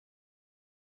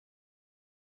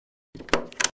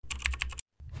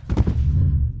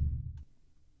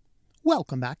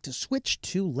Welcome back to Switch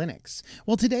to Linux.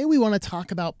 Well, today we want to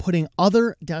talk about putting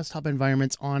other desktop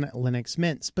environments on Linux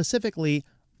Mint, specifically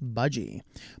Budgie.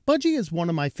 Budgie is one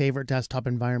of my favorite desktop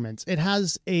environments. It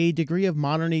has a degree of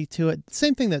modernity to it,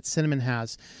 same thing that Cinnamon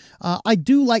has. I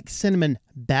do like Cinnamon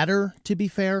better, to be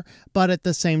fair, but at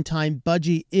the same time,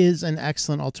 Budgie is an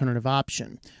excellent alternative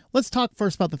option. Let's talk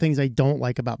first about the things I don't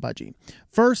like about Budgie.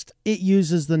 First, it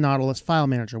uses the Nautilus file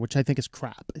manager, which I think is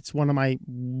crap. It's one of my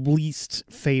least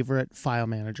favorite file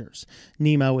managers.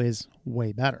 Nemo is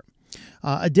way better.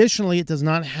 Additionally, it does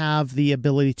not have the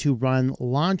ability to run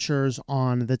launchers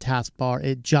on the taskbar.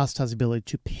 It just has the ability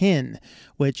to pin,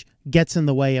 which gets in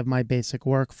the way of my basic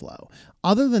workflow.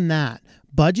 Other than that,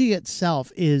 Budgie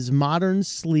itself is modern,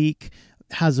 sleek,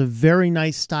 has a very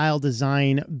nice style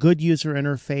design, good user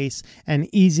interface, and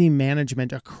easy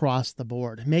management across the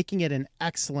board, making it an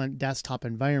excellent desktop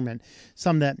environment,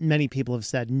 some that many people have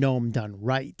said Gnome done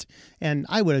right. And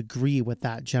I would agree with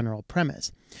that general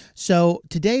premise. So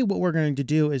today what we're going to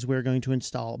do is we're going to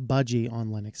install Budgie on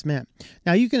Linux Mint.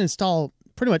 Now you can install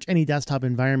pretty much any desktop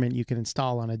environment you can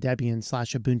install on a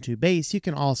Debian/Ubuntu base. You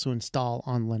can also install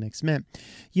on Linux Mint.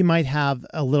 You might have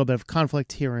a little bit of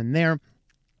conflict here and there.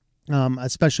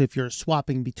 Especially if you're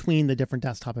swapping between the different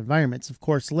desktop environments. Of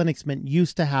course, Linux Mint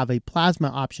used to have a Plasma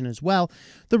option as well.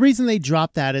 The reason they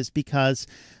dropped that is because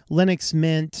Linux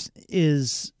Mint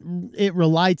it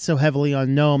relied so heavily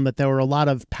on Gnome that there were a lot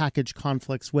of package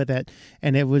conflicts with it,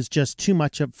 and it was just too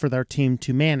much for their team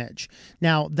to manage.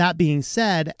 Now, that being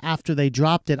said, after they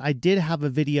dropped it, I did have a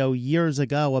video years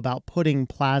ago about putting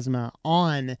Plasma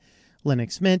on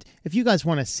Linux Mint. If you guys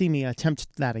want to see me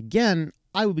attempt that again,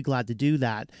 I would be glad to do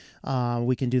that.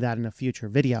 We can do that in a future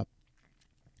video.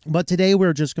 But today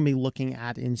we're just going to be looking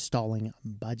at installing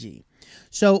Budgie.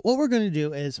 So what we're going to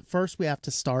do is first we have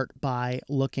to start by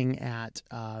looking at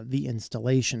the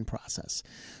installation process.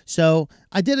 So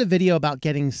I did a video about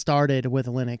getting started with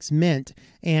Linux Mint,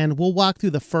 and we'll walk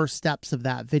through the first steps of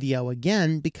that video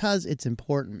again because it's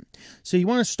important. So you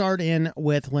want to start in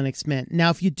with Linux Mint. Now,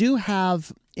 if you do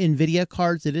have NVIDIA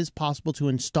cards, it is possible to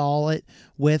install it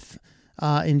with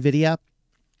NVIDIA.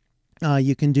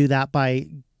 You can do that by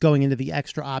going into the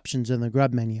extra options in the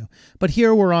grub menu. But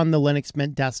here we're on the Linux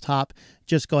Mint desktop.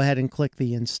 Just go ahead and click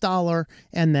the installer,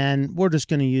 and then we're just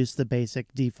going to use the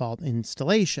basic default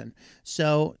installation.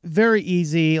 So very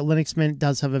easy. Linux Mint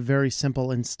does have a very simple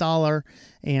installer,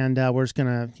 and we're just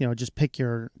going to just pick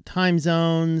your time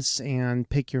zones and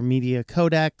pick your media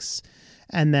codecs.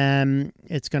 And then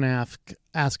it's going to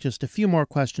ask just a few more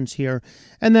questions here.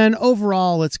 And then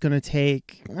overall, it's going to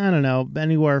take, I don't know,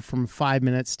 anywhere from 5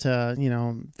 minutes to,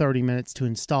 30 minutes to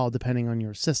install, depending on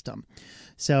your system.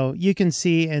 So you can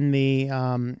see in the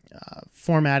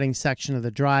formatting section of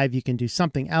the drive, you can do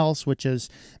something else, which is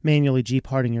manually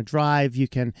gparting your drive. You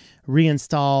can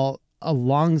reinstall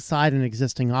alongside an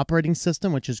existing operating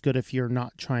system, which is good if you're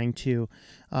not trying to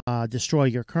destroy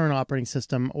your current operating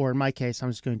system, or in my case, I'm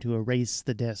just going to erase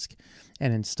the disk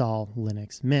and install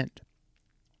Linux Mint.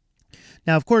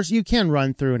 Now, of course, you can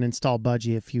run through and install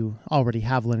Budgie if you already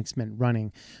have Linux Mint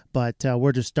running, but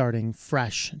we're just starting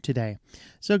fresh today.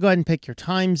 So go ahead and pick your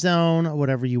time zone,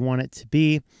 whatever you want it to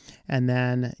be, and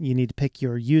then you need to pick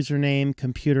your username,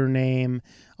 computer name,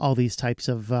 all these types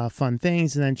of fun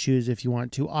things, and then choose if you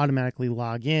want to automatically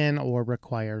log in or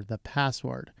require the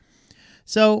password.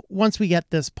 So once we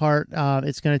get this part,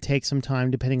 it's going to take some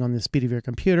time depending on the speed of your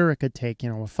computer. It could take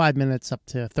 5 minutes up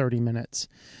to 30 minutes.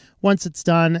 Once it's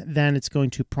done, then it's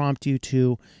going to prompt you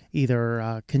to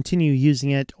either continue using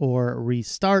it or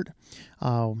restart.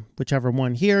 Whichever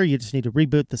one here, you just need to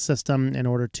reboot the system in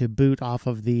order to boot off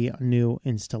of the new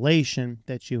installation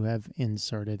that you have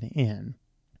inserted in.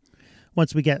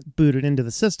 Once we get booted into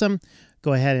the system,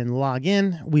 go ahead and log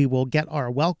in. We will get our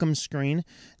welcome screen.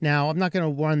 Now, I'm not going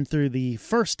to run through the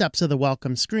first steps of the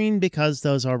welcome screen because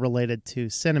those are related to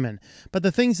Cinnamon. But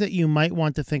the things that you might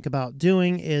want to think about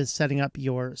doing is setting up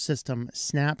your system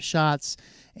snapshots,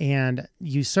 and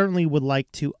you certainly would like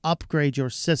to upgrade your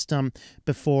system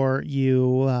before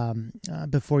you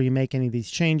make any of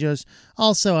these changes.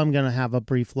 Also, I'm going to have a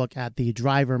brief look at the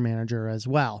driver manager as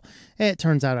well. It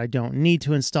turns out I don't need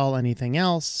to install anything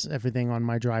else. Everything on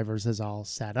my drivers is all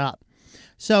set up.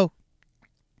 So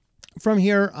from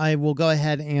here, I will go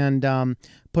ahead and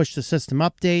push the system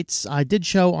updates. I did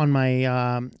show on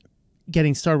my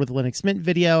getting started with Linux Mint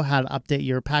video how to update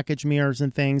your package mirrors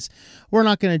and things. We're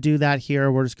not going to do that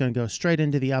here. We're just going to go straight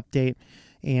into the update.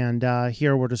 And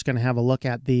here we're just going to have a look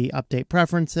at the update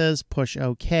preferences, push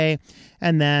OK,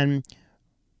 and then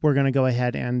we're going to go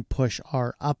ahead and push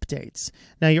our updates.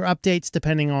 Now, your updates,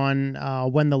 depending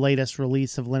on when the latest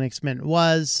release of Linux Mint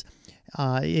was,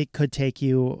 it could take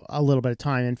you a little bit of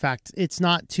time. In fact, it's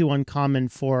not too uncommon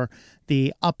for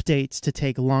the updates to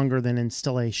take longer than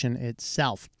installation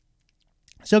itself.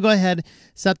 So go ahead,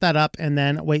 set that up, and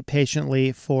then wait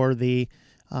patiently for the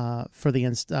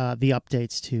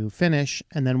updates to finish.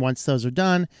 And then once those are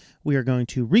done, we are going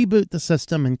to reboot the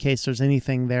system in case there's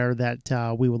anything there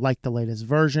that we would like the latest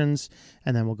versions,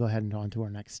 and then we'll go ahead and on to our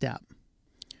next step.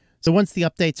 So once the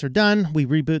updates are done, we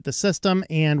reboot the system,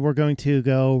 and we're going to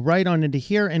go right on into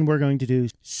here, and we're going to do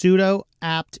sudo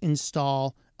apt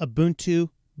install Ubuntu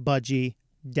Budgie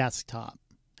Desktop.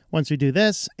 Once we do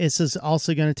this is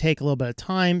also going to take a little bit of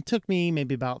time. It took me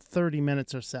maybe about 30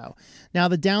 minutes or so. Now,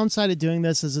 the downside of doing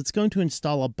this is it's going to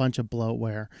install a bunch of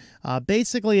bloatware.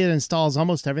 Basically, it installs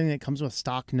almost everything that comes with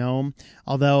stock Gnome,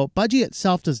 although Budgie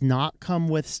itself does not come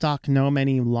with stock Gnome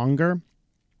any longer.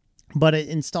 But it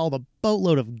installed a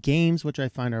boatload of games, which I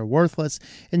find are worthless.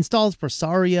 It installs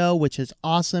Presario, which is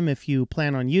awesome if you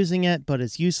plan on using it, but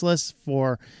is useless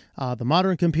for the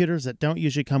modern computers that don't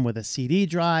usually come with a CD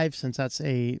drive, since that's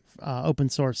a open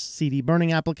source CD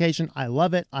burning application. I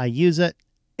love it. I use it.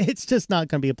 It's just not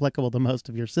going to be applicable to most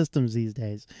of your systems these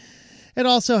days. It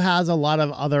also has a lot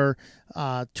of other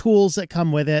tools that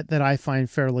come with it that I find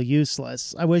fairly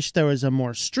useless. I wish there was a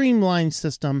more streamlined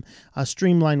system, a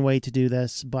streamlined way to do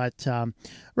this, but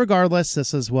regardless,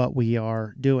 this is what we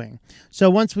are doing. So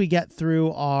once we get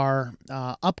through our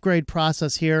upgrade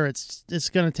process here, it's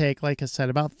going to take, like I said,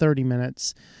 about 30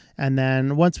 minutes. And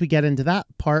then once we get into that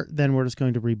part, then we're just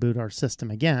going to reboot our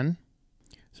system again.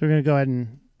 So we're going to go ahead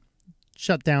and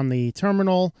shut down the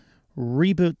terminal,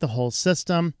 reboot the whole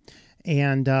system.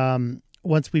 And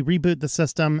once we reboot the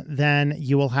system, then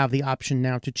you will have the option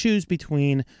now to choose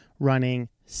between running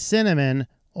Cinnamon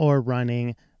or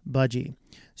running Budgie.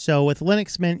 So with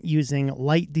Linux Mint using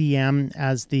LightDM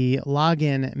as the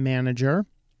login manager,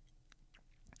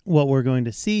 what we're going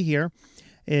to see here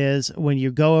is when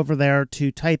you go over there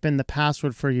to type in the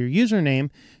password for your username,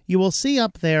 you will see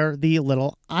up there the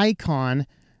little icon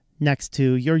next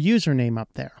to your username up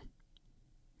there.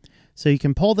 So you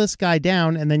can pull this guy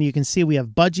down, and then you can see we have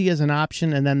Budgie as an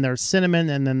option, and then there's Cinnamon,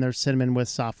 and then there's Cinnamon with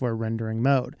software rendering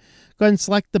mode. Go ahead and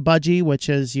select the Budgie, which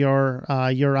is your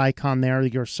icon there,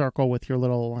 your circle with your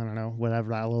little, I don't know, whatever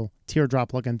that little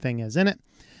teardrop looking thing is in it.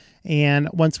 And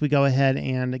once we go ahead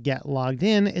and get logged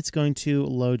in, it's going to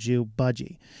load you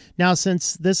Budgie. Now,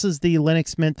 since this is the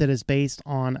Linux Mint that is based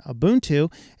on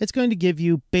Ubuntu, it's going to give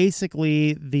you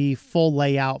basically the full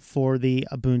layout for the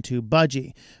Ubuntu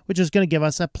Budgie, which is going to give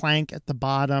us a plank at the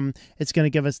bottom. It's going to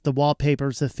give us the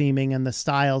wallpapers, the theming, and the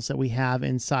styles that we have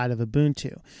inside of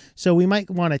Ubuntu. So we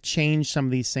might want to change some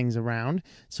of these things around.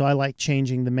 So I like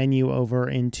changing the menu over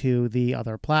into the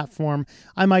other platform.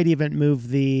 I might even move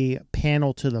the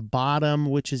panel to the bottom,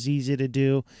 which is easy to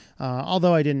do,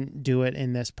 although I didn't do it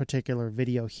in this particular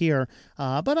video here,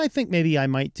 but I think maybe I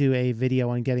might do a video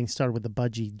on getting started with the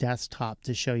Budgie Desktop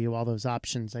to show you all those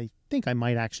options. I think I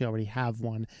might actually already have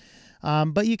one.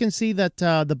 But you can see that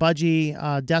the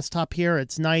Budgie Desktop here,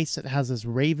 it's nice. It has this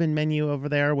Raven menu over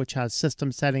there, which has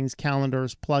system settings,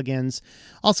 calendars, plugins.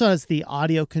 Also has the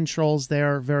audio controls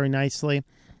there very nicely.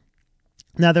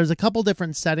 Now, there's a couple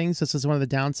different settings. This is one of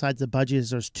the downsides of Budgie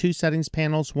is there's two settings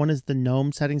panels. One is the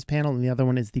Gnome settings panel, and the other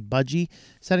one is the Budgie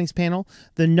settings panel.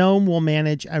 The Gnome will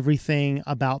manage everything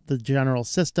about the general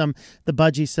system. The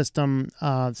Budgie system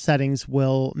settings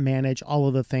will manage all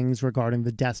of the things regarding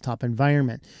the desktop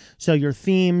environment. So your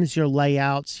themes, your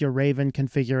layouts, your Raven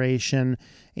configuration,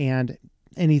 and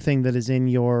anything that is in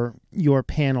your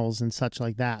panels and such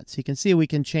like that. So you can see we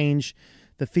can change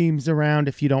the themes around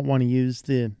if you don't want to use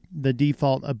the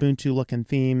default Ubuntu looking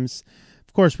themes.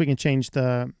 Of course, we can change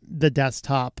the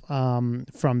desktop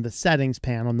from the settings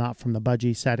panel, not from the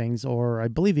Budgie settings, or I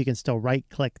believe you can still right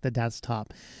click the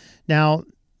desktop. Now,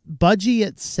 Budgie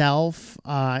itself,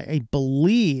 I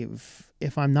believe,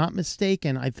 if I'm not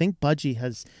mistaken, I think Budgie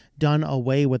has done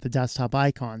away with the desktop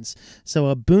icons. So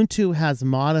Ubuntu has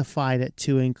modified it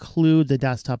to include the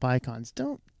desktop icons.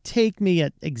 Don't take me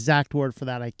at exact word for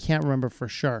that. I can't remember for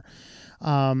sure.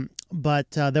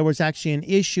 But there was actually an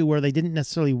issue where they didn't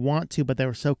necessarily want to, but they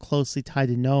were so closely tied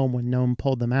to Gnome when Gnome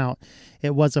pulled them out.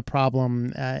 It was a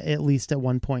problem, at least at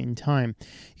one point in time.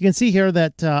 You can see here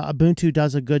that Ubuntu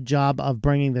does a good job of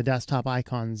bringing the desktop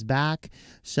icons back.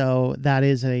 So that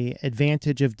is an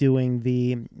advantage of doing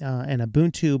an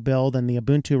Ubuntu build and the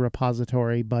Ubuntu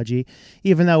repository Budgie,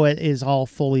 even though it is all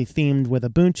fully themed with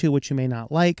Ubuntu, which you may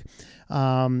not like,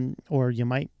 or you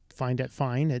might find it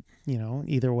fine,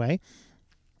 either way.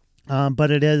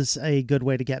 But it is a good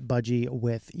way to get Budgie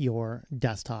with your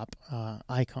desktop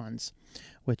icons,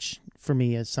 which for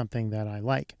me is something that I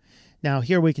like. Now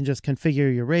here we can just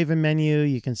configure your Raven menu.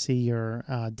 You can see your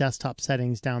desktop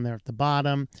settings down there at the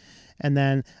bottom. And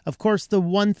then, of course, the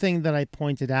one thing that I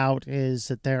pointed out is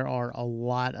that there are a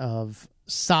lot of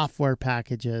software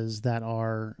packages that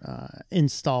are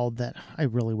installed that I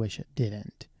really wish it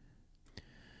didn't.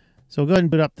 So we'll go ahead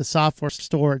and boot up the software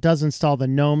store. It does install the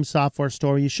Gnome software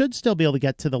store. You should still be able to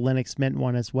get to the Linux Mint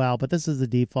one as well, but this is the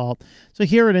default. So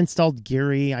here it installed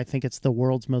Geary. I think it's the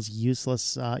world's most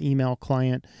useless email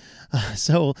client.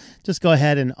 So just go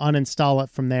ahead and uninstall it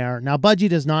from there. Now, Budgie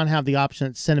does not have the option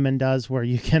that Cinnamon does where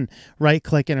you can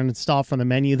right-click it and install from the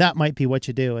menu. That might be what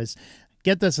you do is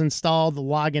get this installed,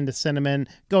 log into Cinnamon,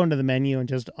 go into the menu, and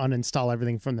just uninstall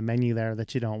everything from the menu there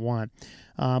that you don't want.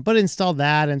 But installed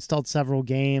that, installed several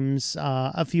games,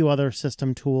 a few other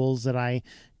system tools that I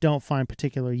don't find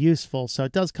particularly useful. So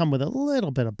it does come with a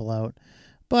little bit of bloat.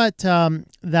 But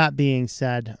that being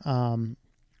said,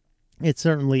 it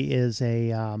certainly is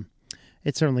a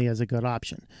good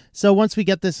option. So once we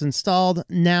get this installed,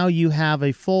 now you have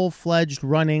a full-fledged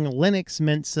running Linux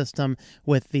Mint system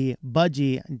with the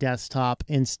Budgie Desktop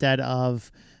instead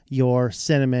of your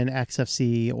Cinnamon,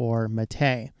 XFCE, or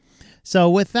Mate.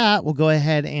 So with that, we'll go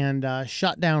ahead and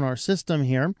shut down our system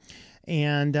here.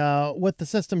 And with the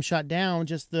system shut down,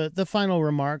 just the final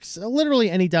remarks,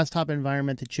 literally any desktop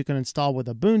environment that you can install with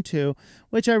Ubuntu,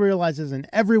 which I realize isn't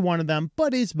every one of them,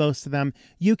 but is most of them,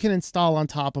 you can install on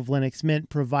top of Linux Mint,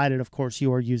 provided, of course,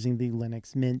 you are using the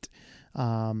Linux Mint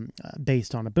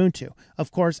based on Ubuntu. Of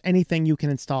course, anything you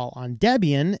can install on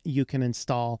Debian, you can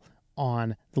install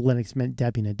on the Linux Mint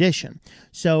Debian edition.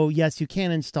 So yes, you can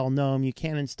install Gnome, you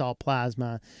can install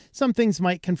Plasma. Some things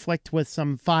might conflict with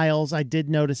some files. I did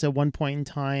notice at one point in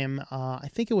time, I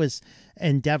think it was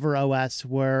Endeavor OS,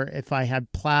 where if I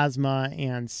had Plasma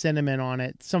and Cinnamon on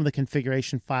it, some of the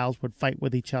configuration files would fight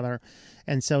with each other.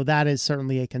 And so that is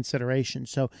certainly a consideration.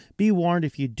 So be warned,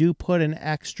 if you do put an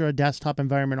extra desktop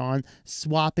environment on,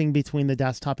 swapping between the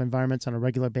desktop environments on a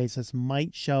regular basis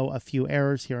might show a few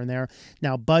errors here and there.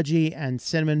 Now, Budgie and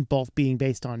Cinnamon, both being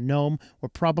based on Gnome, we're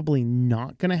probably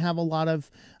not going to have a lot of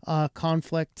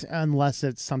conflict unless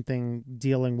it's something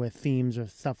dealing with themes or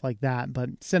stuff like that.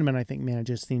 But Cinnamon, I think,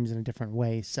 manages themes in a different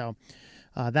way. So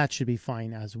that should be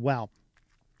fine as well.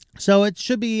 So it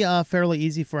should be fairly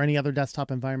easy for any other desktop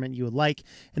environment you would like.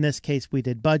 In this case, we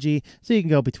did Budgie, so you can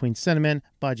go between Cinnamon,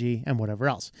 Budgie, and whatever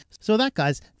else. So with that,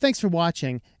 guys, thanks for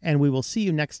watching, and we will see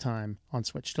you next time on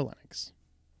Switch to Linux.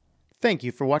 Thank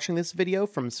you for watching this video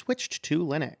from Switched to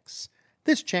Linux.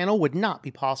 This channel would not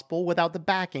be possible without the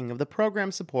backing of the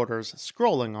program supporters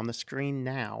scrolling on the screen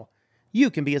now. You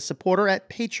can be a supporter at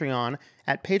Patreon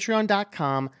at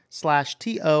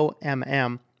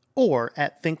patreon.com/TOMM or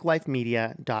at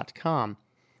thinklifemedia.com.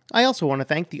 I also want to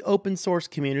thank the open source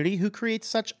community who creates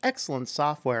such excellent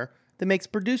software that makes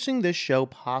producing this show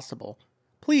possible.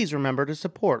 Please remember to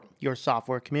support your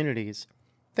software communities.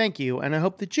 Thank you, and I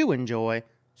hope that you enjoy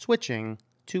switching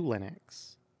to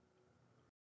Linux.